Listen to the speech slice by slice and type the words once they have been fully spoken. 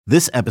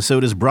This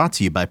episode is brought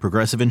to you by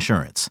Progressive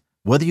Insurance.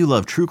 Whether you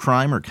love true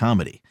crime or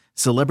comedy,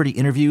 celebrity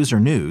interviews or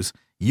news,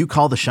 you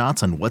call the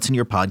shots on what's in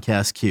your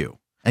podcast queue.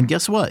 And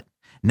guess what?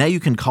 Now you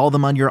can call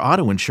them on your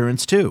auto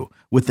insurance too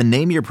with the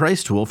Name Your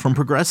Price tool from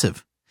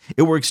Progressive.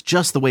 It works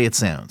just the way it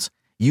sounds.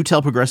 You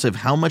tell Progressive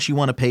how much you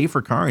want to pay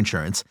for car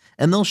insurance,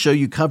 and they'll show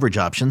you coverage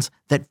options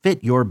that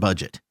fit your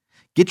budget.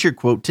 Get your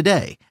quote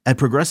today at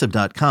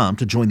Progressive.com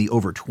to join the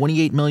over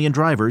 28 million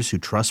drivers who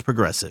trust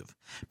Progressive.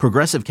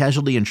 Progressive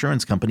Casualty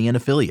Insurance Company and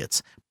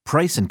Affiliates.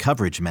 Price and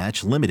coverage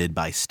match limited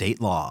by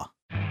state law.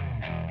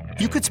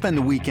 You could spend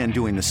the weekend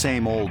doing the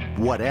same old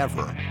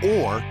whatever,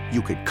 or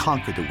you could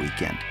conquer the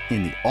weekend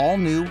in the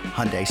all-new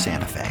Hyundai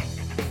Santa Fe.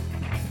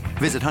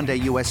 Visit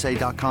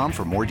HyundaiUSA.com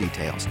for more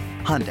details.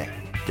 Hyundai,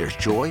 there's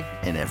joy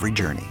in every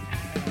journey.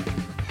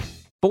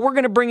 But we're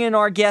going to bring in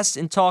our guest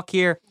and talk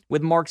here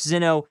with Mark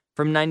Zinno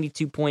from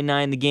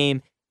 92.9 The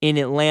Game in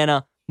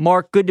Atlanta.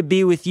 Mark, good to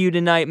be with you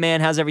tonight,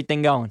 man. How's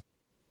everything going?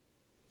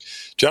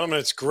 Gentlemen,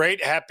 it's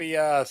great. Happy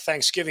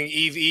Thanksgiving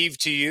Eve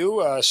to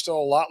you. Still a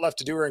lot left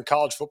to do here in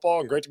college football,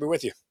 and great to be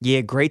with you.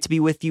 Yeah, great to be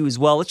with you as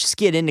well. Let's just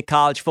get into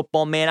college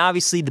football, man.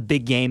 Obviously, the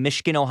big game,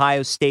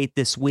 Michigan-Ohio State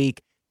this week,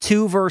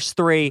 2 versus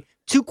 3.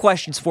 2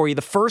 questions for you.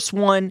 The first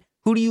one,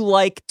 who do you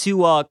like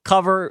to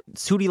cover?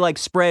 Who do you like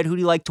spread? Who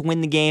do you like to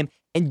win the game?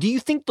 And do you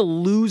think the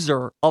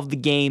loser of the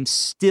game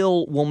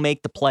still will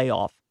make the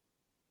playoff?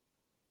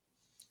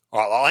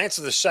 I'll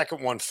answer the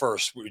second one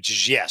first, which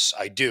is yes,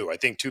 I do. I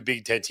think 2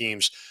 Big Ten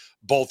teams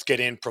both get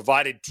in,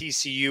 provided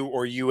TCU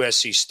or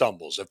USC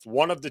stumbles. If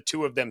one of the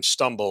 2 of them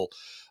stumble,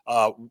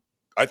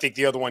 I think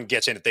the other one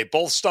gets in. If they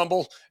both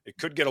stumble, it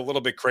could get a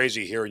little bit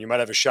crazy here, and you might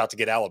have a shot to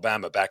get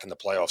Alabama back in the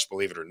playoffs,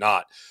 believe it or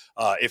not,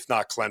 if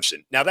not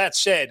Clemson. Now, that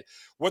said,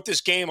 what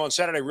this game on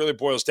Saturday really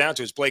boils down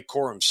to is Blake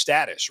Corum's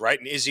status, right?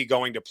 And is he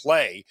going to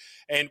play?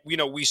 And,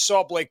 we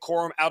saw Blake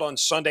Corum out on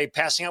Sunday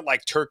passing out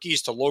like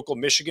turkeys to local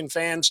Michigan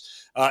fans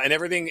and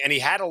everything, and he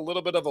had a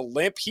little bit of a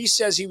limp. He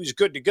says he was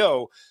good to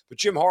go, but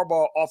Jim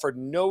Harbaugh offered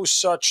no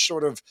such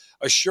sort of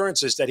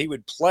assurances that he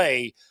would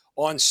play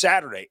on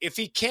Saturday. If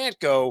he can't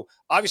go,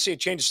 obviously it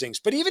changes things.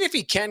 But even if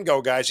he can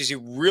go, guys, is he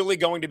really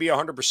going to be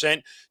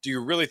 100%? Do you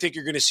really think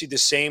you're going to see the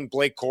same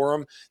Blake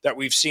Corum that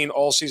we've seen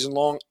all season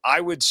long? I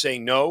would say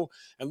no.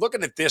 And look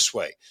at it this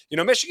way.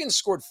 Michigan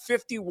scored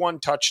 51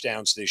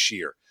 touchdowns this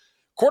year.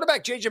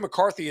 Quarterback J.J.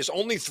 McCarthy has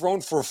only thrown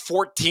for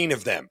 14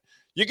 of them.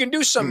 You can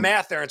do some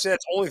math there and say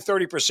that's only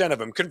 30% of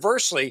them.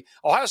 Conversely,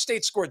 Ohio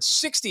State scored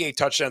 68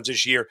 touchdowns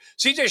this year.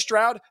 C.J.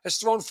 Stroud has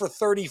thrown for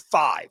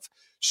 35.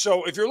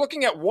 So if you're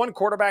looking at one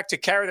quarterback to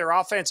carry their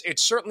offense,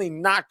 it's certainly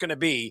not going to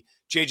be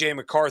J.J.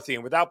 McCarthy.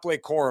 And without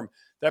Blake Corum,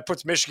 that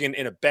puts Michigan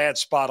in a bad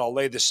spot. I'll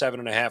lay the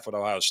 7.5 with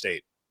Ohio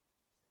State.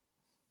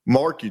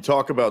 Mark, you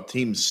talk about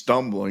teams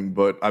stumbling,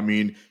 but,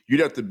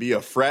 you'd have to be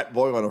a frat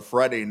boy on a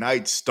Friday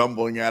night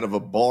stumbling out of a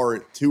bar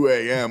at 2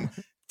 a.m.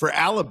 For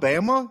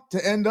Alabama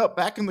to end up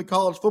back in the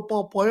college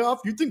football playoff.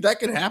 You think that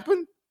could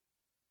happen?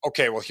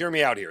 Okay, well, hear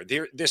me out here.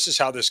 This is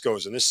how this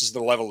goes, and this is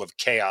the level of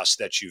chaos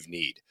that you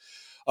need.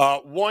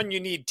 One,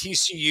 you need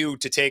TCU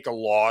to take a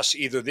loss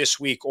either this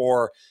week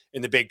or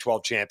in the Big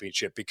 12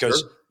 championship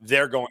because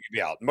they're going to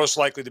be out. Most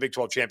likely the Big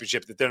 12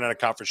 championship, that they're not a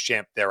conference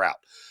champ, they're out.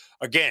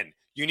 Again,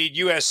 you need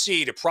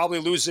USC to probably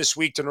lose this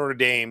week to Notre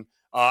Dame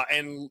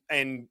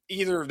and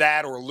either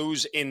that or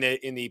lose in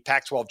the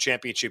Pac-12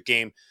 championship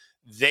game,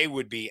 they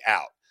would be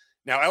out.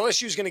 Now,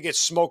 LSU is going to get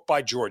smoked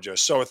by Georgia,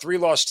 so a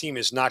 3-loss team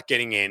is not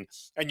getting in.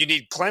 And you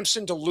need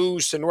Clemson to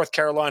lose to North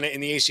Carolina in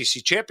the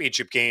ACC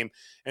championship game,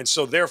 and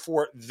so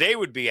therefore they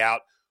would be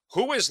out.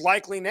 Who is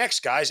likely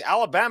next, guys?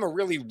 Alabama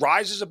really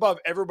rises above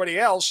everybody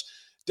else.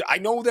 I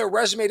know their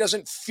resume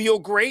doesn't feel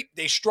great.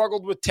 They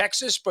struggled with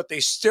Texas, but they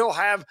still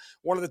have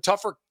one of the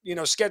tougher,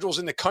 schedules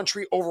in the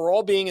country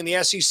overall, being in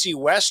the SEC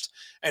West.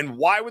 And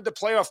why would the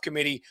playoff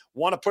committee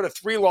want to put a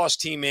 3-loss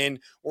team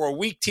in, or a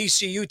weak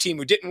TCU team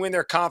who didn't win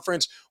their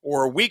conference,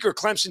 or a weaker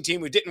Clemson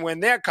team who didn't win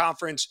their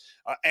conference?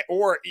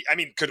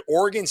 Could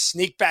Oregon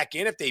sneak back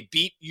in if they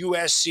beat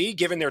USC,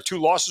 given their 2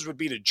 losses would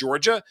be to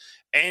Georgia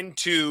and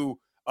to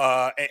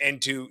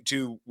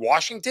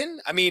Washington?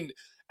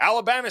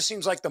 Alabama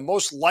seems like the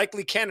most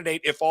likely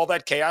candidate if all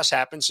that chaos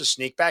happens to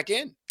sneak back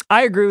in.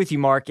 I agree with you,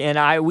 Mark.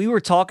 And we were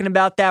talking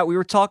about that. We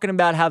were talking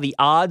about how the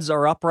odds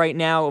are up right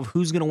now of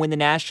who's going to win the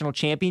national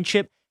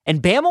championship.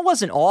 And Bama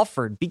wasn't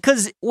offered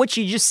because what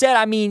you just said,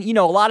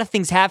 a lot of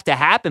things have to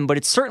happen, but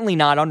it's certainly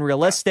not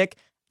unrealistic.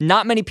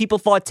 Not many people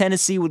thought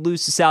Tennessee would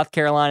lose to South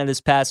Carolina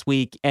this past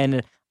week,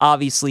 and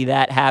obviously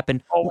that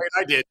happened. Oh, wait,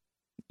 I did.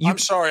 I'm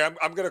sorry. I'm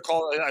going to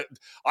call it.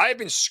 I have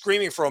been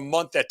screaming for a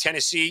month that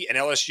Tennessee and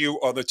LSU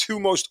are the 2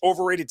 most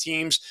overrated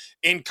teams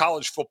in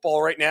college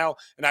football right now.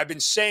 And I've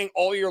been saying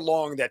all year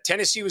long that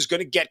Tennessee was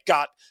going to get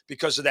got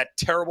because of that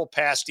terrible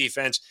pass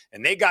defense.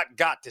 And they got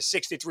to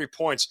 63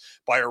 points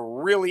by a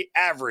really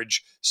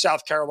average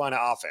South Carolina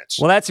offense.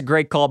 Well, that's a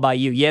great call by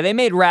you. Yeah, they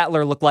made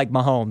Rattler look like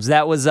Mahomes.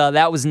 That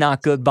was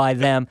not good by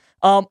them.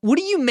 What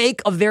do you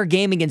make of their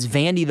game against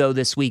Vandy, though,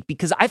 this week?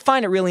 Because I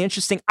find it really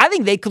interesting. I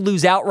think they could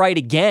lose outright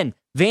again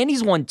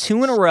Vandy's won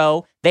 2 in a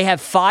row. They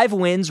have 5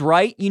 wins,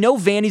 right? You know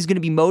Vandy's going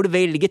to be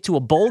motivated to get to a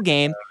bowl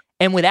game.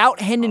 And without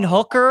Hendon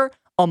Hooker,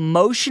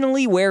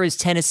 emotionally, where is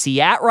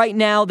Tennessee at right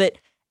now?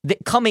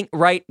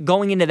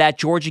 Going into that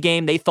Georgia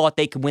game, they thought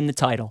they could win the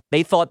title.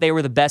 They thought they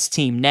were the best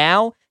team.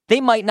 Now, they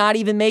might not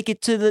even make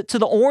it to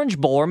the Orange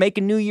Bowl or make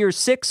a New Year's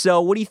Six.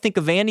 So what do you think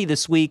of Vandy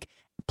this week?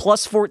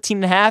 Plus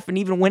 14.5 and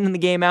even winning the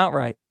game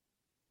outright.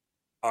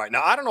 All right.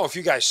 Now, I don't know if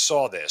you guys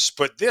saw this,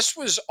 but this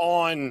was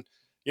on,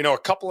 a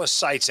couple of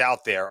sites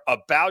out there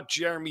about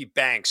Jeremy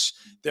Banks,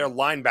 their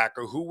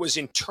linebacker, who was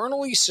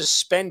internally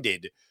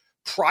suspended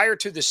prior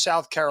to the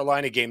South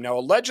Carolina game. Now,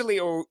 allegedly,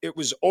 it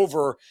was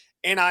over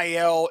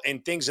NIL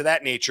and things of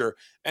that nature.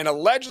 And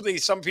allegedly,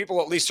 some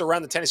people, at least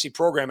around the Tennessee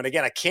program, and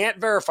again, I can't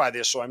verify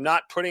this, so I'm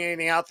not putting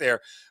anything out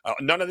there.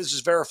 None of this is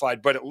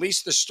verified, but at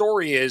least the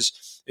story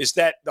is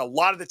that a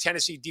lot of the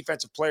Tennessee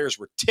defensive players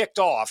were ticked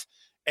off,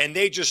 and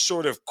they just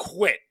sort of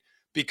quit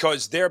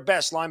because their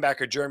best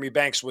linebacker, Jeremy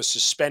Banks, was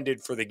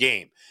suspended for the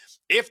game.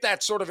 If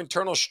that sort of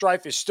internal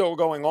strife is still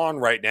going on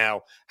right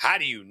now, how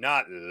do you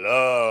not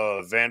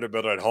love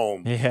Vanderbilt at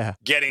home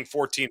getting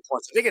 14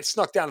 points? I think it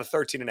snuck down to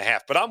 13.5,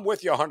 but I'm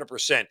with you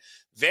 100%.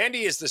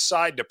 Vandy is the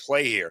side to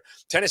play here.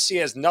 Tennessee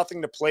has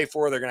nothing to play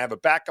for. They're going to have a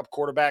backup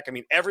quarterback. I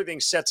mean, everything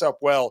sets up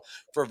well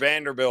for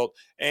Vanderbilt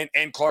and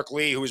Clark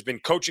Lee, who has been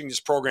coaching this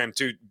program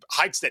to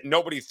heights that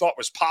nobody thought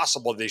was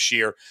possible this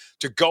year,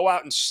 to go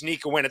out and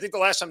sneak a win. I think the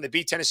last time they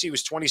beat Tennessee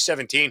was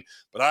 2017,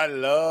 but I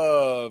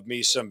love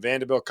me some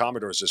Vanderbilt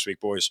Commodores this week,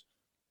 boys.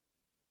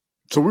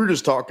 So we were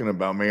just talking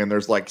about, man,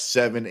 there's like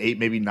 7, 8,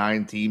 maybe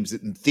 9 teams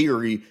that in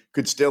theory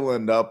could still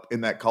end up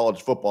in that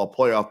college football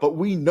playoff. But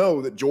we know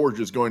that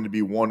Georgia is going to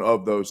be one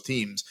of those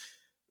teams.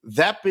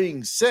 That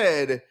being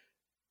said,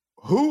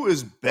 who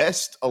is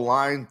best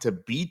aligned to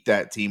beat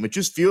that team? It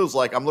just feels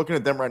like I'm looking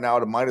at them right now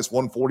at a minus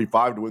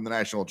 145 to win the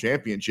national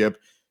championship.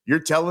 You're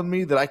telling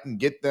me that I can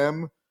get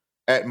them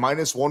at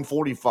minus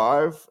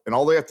 145 and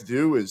all they have to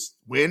do is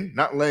win,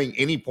 not laying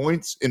any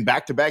points in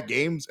back-to-back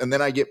games, and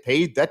then I get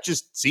paid? That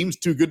just seems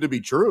too good to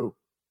be true.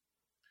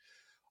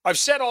 I've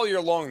said all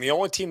year long, the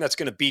only team that's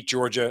going to beat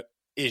Georgia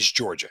is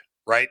Georgia,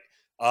 right?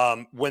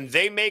 When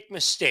they make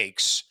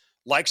mistakes,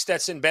 like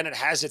Stetson Bennett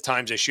has at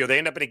times this year, they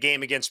end up in a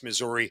game against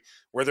Missouri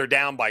where they're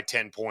down by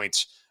 10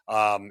 points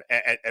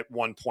at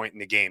one point in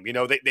the game.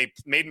 They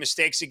made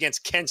mistakes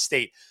against Kent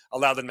State,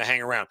 allowed them to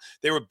hang around.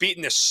 They were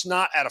beating the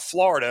snot out of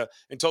Florida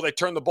until they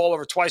turned the ball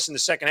over twice in the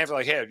second half. They're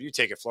like, hey, you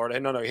take it, Florida. Hey,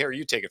 no, here,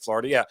 you take it,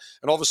 Florida. Yeah.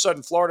 And all of a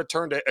sudden, Florida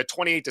turned a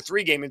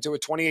 28-3 game into a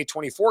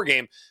 28-24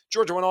 game.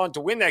 Georgia went on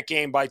to win that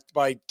game by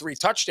 3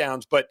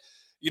 touchdowns. But,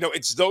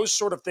 it's those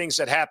sort of things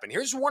that happen.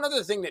 Here's one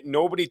other thing that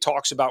nobody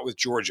talks about with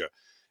Georgia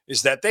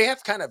is that they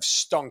have kind of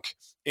stunk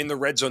in the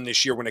red zone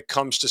this year when it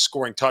comes to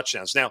scoring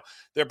touchdowns. Now,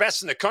 they're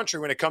best in the country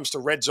when it comes to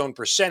red zone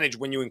percentage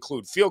when you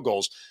include field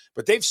goals,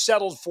 but they've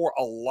settled for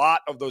a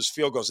lot of those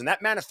field goals, and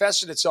that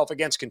manifested itself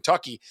against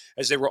Kentucky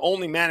as they were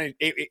only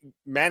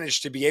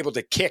managed to be able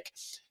to kick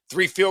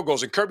 3 field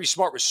goals, and Kirby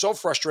Smart was so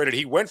frustrated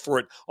he went for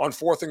it on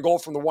 4th and goal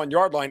from the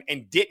 1-yard line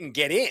and didn't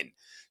get in.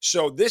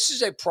 So this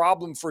is a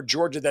problem for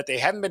Georgia that they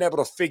haven't been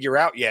able to figure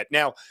out yet.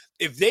 Now,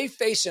 if they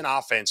face an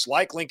offense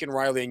like Lincoln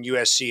Riley and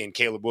USC and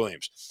Caleb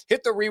Williams,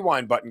 hit the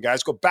rewind button,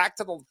 guys. Go back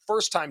to the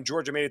first time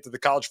Georgia made it to the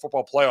college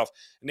football playoff,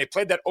 and they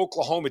played that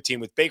Oklahoma team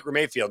with Baker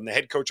Mayfield and the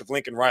head coach of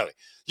Lincoln Riley.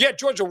 Yeah,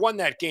 Georgia won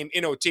that game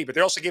in OT, but they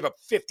also gave up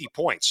 50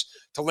 points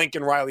to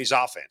Lincoln Riley's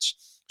offense.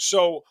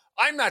 So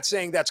I'm not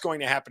saying that's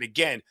going to happen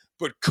again,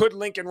 but could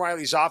Lincoln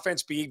Riley's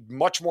offense be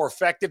much more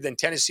effective than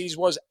Tennessee's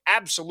was?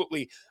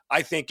 Absolutely,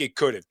 I think it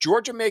could. If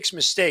Georgia makes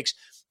mistakes,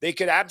 they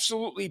could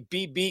absolutely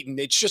be beaten.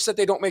 It's just that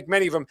they don't make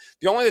many of them.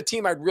 The only other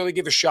team I'd really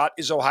give a shot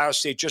is Ohio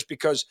State, just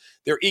because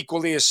they're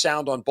equally as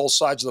sound on both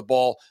sides of the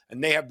ball,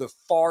 and they have the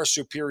far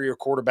superior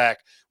quarterback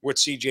with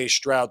C.J.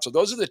 Stroud. So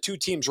those are the 2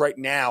 teams right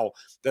now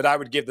that I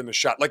would give them a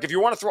shot. Like, if you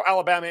want to throw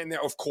Alabama in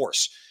there, of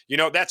course.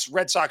 That's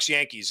Red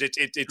Sox-Yankees.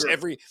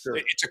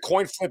 It's a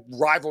coin flip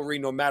rivalry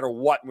no matter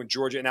what when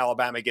Georgia and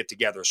Alabama get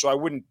together. So I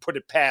wouldn't put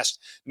it past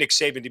Nick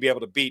Saban to be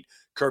able to beat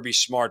Kirby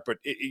Smart. But,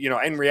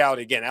 in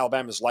reality, again,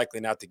 Alabama's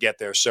likely not to get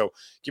there. So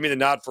give me the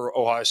nod for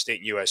Ohio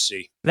State and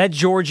USC. That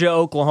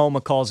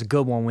Georgia-Oklahoma call is a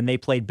good one when they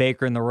played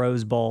Baker in the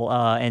Rose Bowl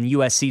and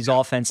USC's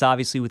offense,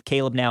 obviously, with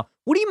Caleb now.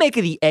 What do you make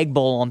of the Egg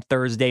Bowl on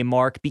Thursday,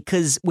 Mark?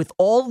 Because with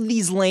all of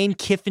these Lane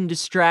Kiffin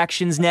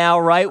distractions now,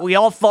 right? We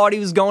all thought he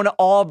was going to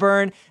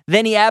Auburn.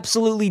 Then he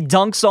absolutely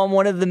dunks on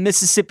one of the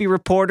Mississippi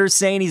reporters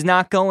saying he's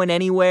not going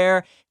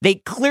anywhere. They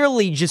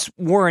clearly just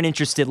weren't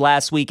interested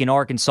last week in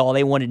Arkansas.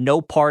 They wanted no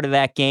part of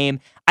that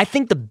game. I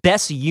think the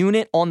best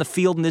unit on the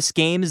field in this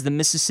game is the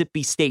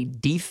Mississippi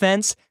State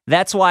defense.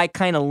 That's why I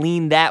kind of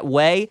lean that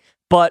way.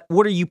 But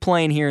what are you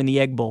playing here in the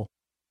Egg Bowl?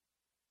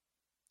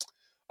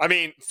 I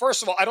mean,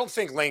 first of all, I don't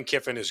think Lane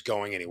Kiffin is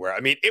going anywhere.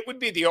 I mean, it would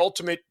be the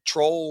ultimate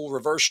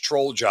reverse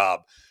troll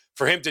job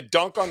for him to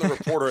dunk on the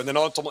reporter and then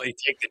ultimately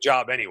take the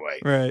job anyway.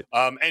 Right.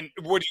 And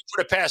would you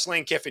put it past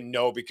Lane Kiffin?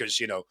 No, because,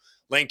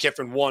 Lane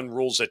Kiffin, one,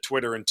 rules at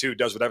Twitter, and two,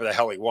 does whatever the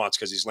hell he wants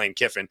because he's Lane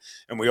Kiffin,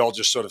 and we all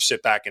just sort of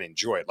sit back and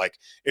enjoy it. Like,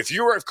 if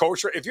you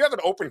have an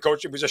open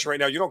coaching position right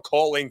now, you don't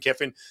call Lane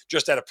Kiffin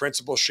just out of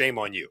principle, shame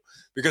on you,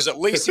 because at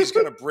least he's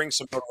going to bring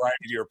some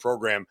notoriety to your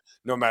program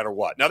no matter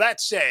what. Now, that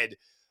said,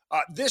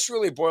 this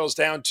really boils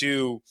down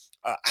to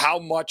how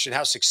much and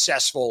how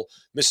successful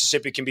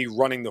Mississippi can be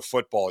running the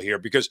football here,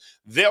 because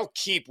they'll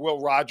keep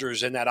Will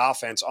Rogers and that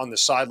offense on the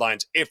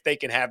sidelines if they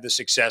can have the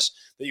success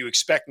that you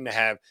expect them to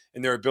have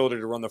in their ability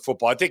to run the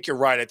football. I think you're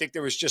right. I think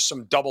there was just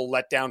some double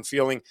letdown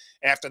feeling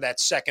after that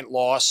second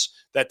loss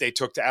that they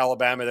took to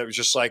Alabama that was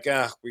just like,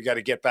 we got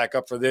to get back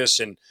up for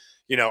this. And,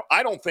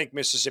 I don't think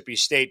Mississippi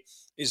State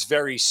is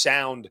very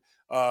sound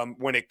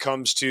when it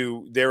comes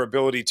to their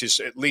ability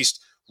to at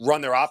least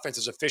run their offense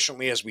as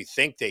efficiently as we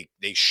think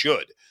they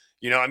should.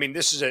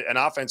 This is an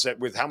offense that,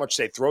 with how much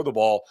they throw the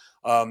ball,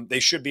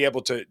 they should be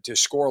able to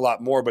score a lot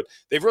more. But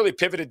they've really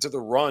pivoted to the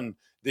run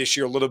this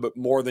year a little bit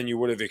more than you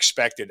would have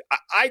expected.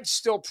 I'd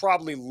still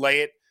probably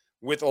lay it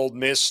with Ole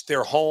Miss.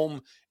 They're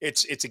home.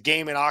 It's a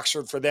game in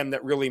Oxford for them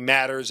that really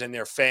matters, and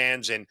their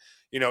fans. And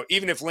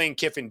even if Lane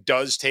Kiffin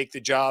does take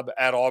the job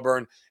at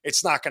Auburn,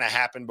 it's not going to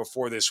happen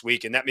before this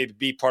week. And that may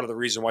be part of the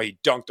reason why he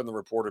dunked on the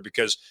reporter,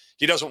 because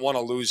he doesn't want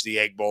to lose the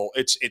Egg Bowl.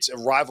 It's a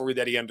rivalry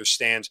that he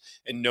understands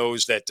and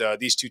knows that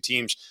these two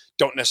teams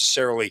don't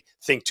necessarily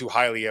think too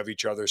highly of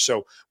each other.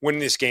 So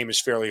winning this game is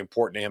fairly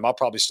important to him. I'll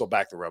probably still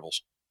back the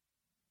Rebels.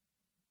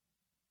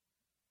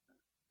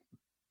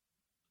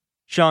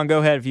 Sean, go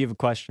ahead if you have a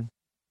question.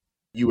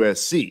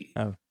 USC.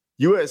 Oh.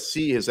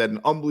 USC has had an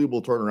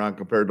unbelievable turnaround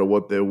compared to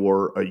what they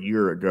were a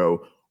year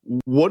ago.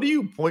 What do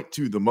you point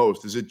to the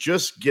most? Is it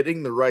just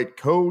getting the right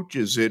coach?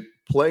 Is it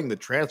playing the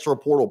transfer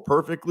portal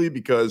perfectly?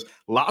 Because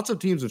lots of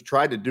teams have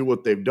tried to do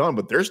what they've done,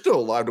 but they're still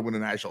alive to win a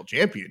national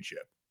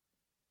championship.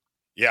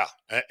 Yeah.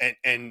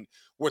 And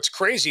what's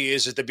crazy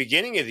is at the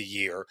beginning of the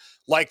year,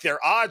 like,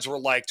 their odds were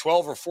like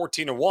 12 or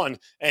 14-1.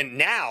 And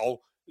now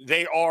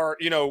they are,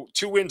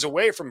 2 wins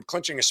away from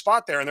clinching a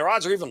spot there. And their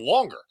odds are even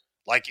longer.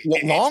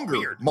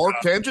 Longer.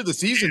 Mark, to enter the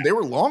season, they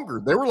were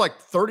longer. They were like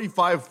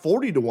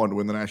 35-40 to 1 to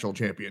win the national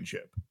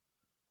championship.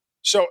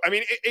 So,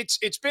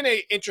 it's been an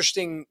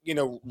interesting,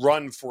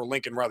 run for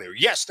Lincoln Riley.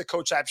 Yes, the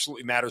coach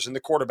absolutely matters, and the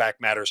quarterback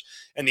matters,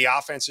 and the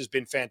offense has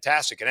been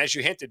fantastic. And as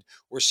you hinted,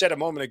 or said a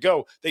moment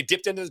ago, they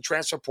dipped into the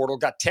transfer portal,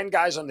 got 10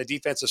 guys on the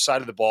defensive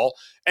side of the ball,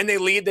 and they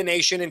lead the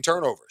nation in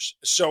turnovers.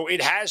 So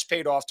it has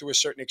paid off to a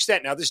certain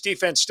extent. Now, this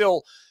defense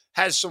still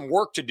has some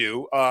work to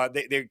do.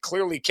 They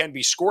clearly can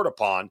be scored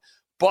upon,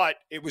 but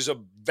it was a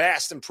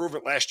vast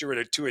improvement last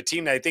year to a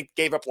team that I think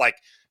gave up like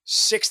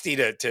 60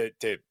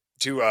 to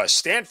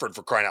Stanford,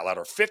 for crying out loud,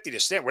 or 50 to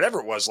Stanford,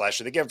 whatever it was last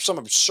year. They gave up some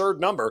absurd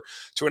number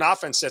to an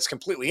offense that's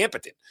completely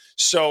impotent.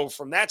 So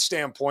from that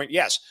standpoint,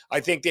 yes,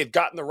 I think they've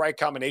gotten the right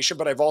combination,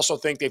 but I've also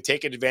think they've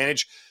taken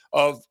advantage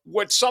of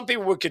what some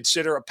people would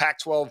consider a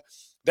Pac-12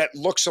 that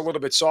looks a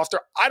little bit softer.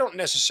 I don't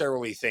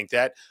necessarily think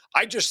that.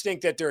 I just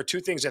think that there are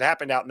two things that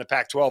happened out in the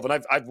Pac-12,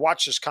 and I've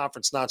watched this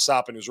conference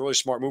nonstop, and it was a really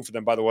smart move for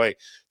them, by the way,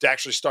 to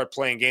actually start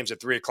playing games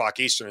at 3 o'clock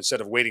Eastern instead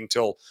of waiting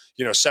till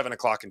 7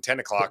 o'clock and 10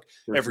 o'clock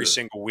every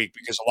single week,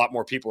 because a lot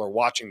more people are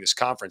watching this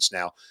conference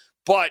now.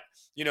 But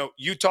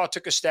Utah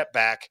took a step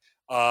back.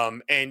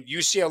 And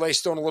UCLA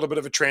still in a little bit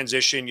of a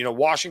transition.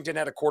 Washington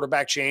had a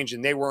quarterback change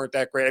and they weren't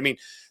that great.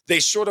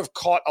 They sort of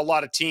caught a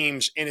lot of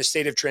teams in a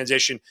state of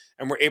transition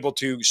and were able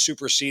to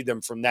supersede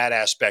them from that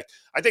aspect.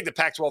 I think the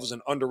Pac-12 is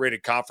an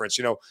underrated conference.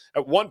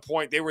 At one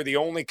point, they were the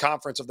only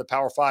conference of the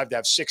Power Five to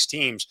have 6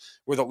 teams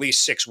with at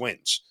least 6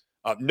 wins.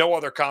 No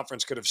other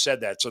conference could have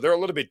said that. So they're a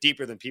little bit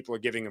deeper than people are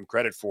giving them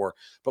credit for.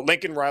 But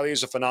Lincoln Riley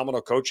is a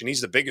phenomenal coach, and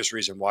he's the biggest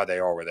reason why they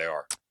are where they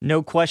are.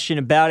 No question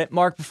about it.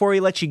 Mark, before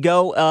we let you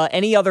go,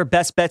 any other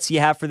best bets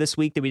you have for this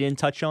week that we didn't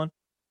touch on?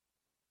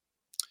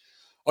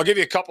 I'll give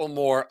you a couple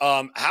more.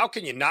 How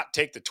can you not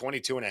take the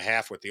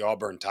 22.5 with the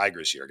Auburn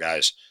Tigers here,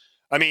 guys?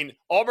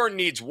 Auburn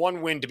needs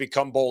 1 win to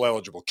become bowl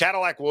eligible.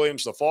 Cadillac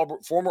Williams, the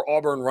former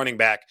Auburn running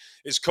back,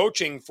 is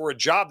coaching for a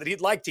job that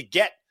he'd like to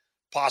get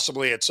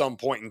possibly at some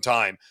point in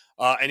time.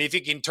 And if he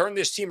can turn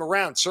this team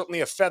around,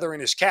 certainly a feather in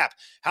his cap.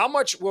 How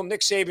much will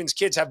Nick Saban's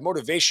kids have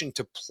motivation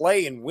to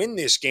play and win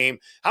this game?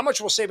 How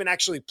much will Saban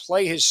actually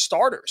play his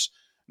starters?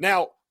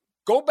 Now,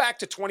 go back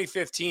to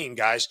 2015,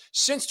 guys.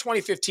 Since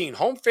 2015,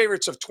 home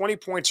favorites of 20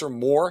 points or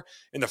more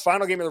in the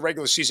final game of the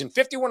regular season,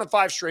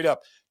 51-5 straight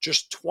up,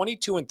 just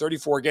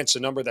 22-34 against a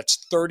number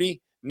that's 39%.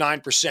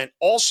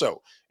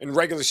 Also in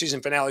regular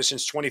season finales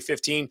since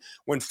 2015,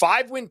 when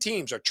 5-win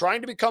teams are trying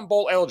to become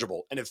bowl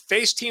eligible and have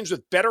faced teams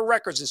with better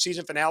records in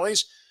season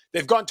finales,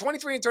 they've gone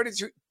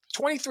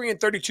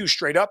 23-32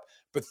 straight up,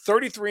 but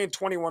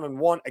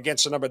 33-21-1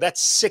 against a number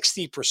that's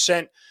 60%.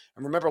 And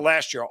remember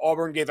last year,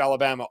 Auburn gave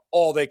Alabama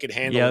all they could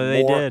handle. Yeah,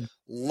 they did.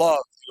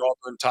 Love the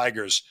Auburn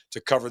Tigers to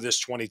cover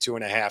this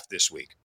 22.5 this week.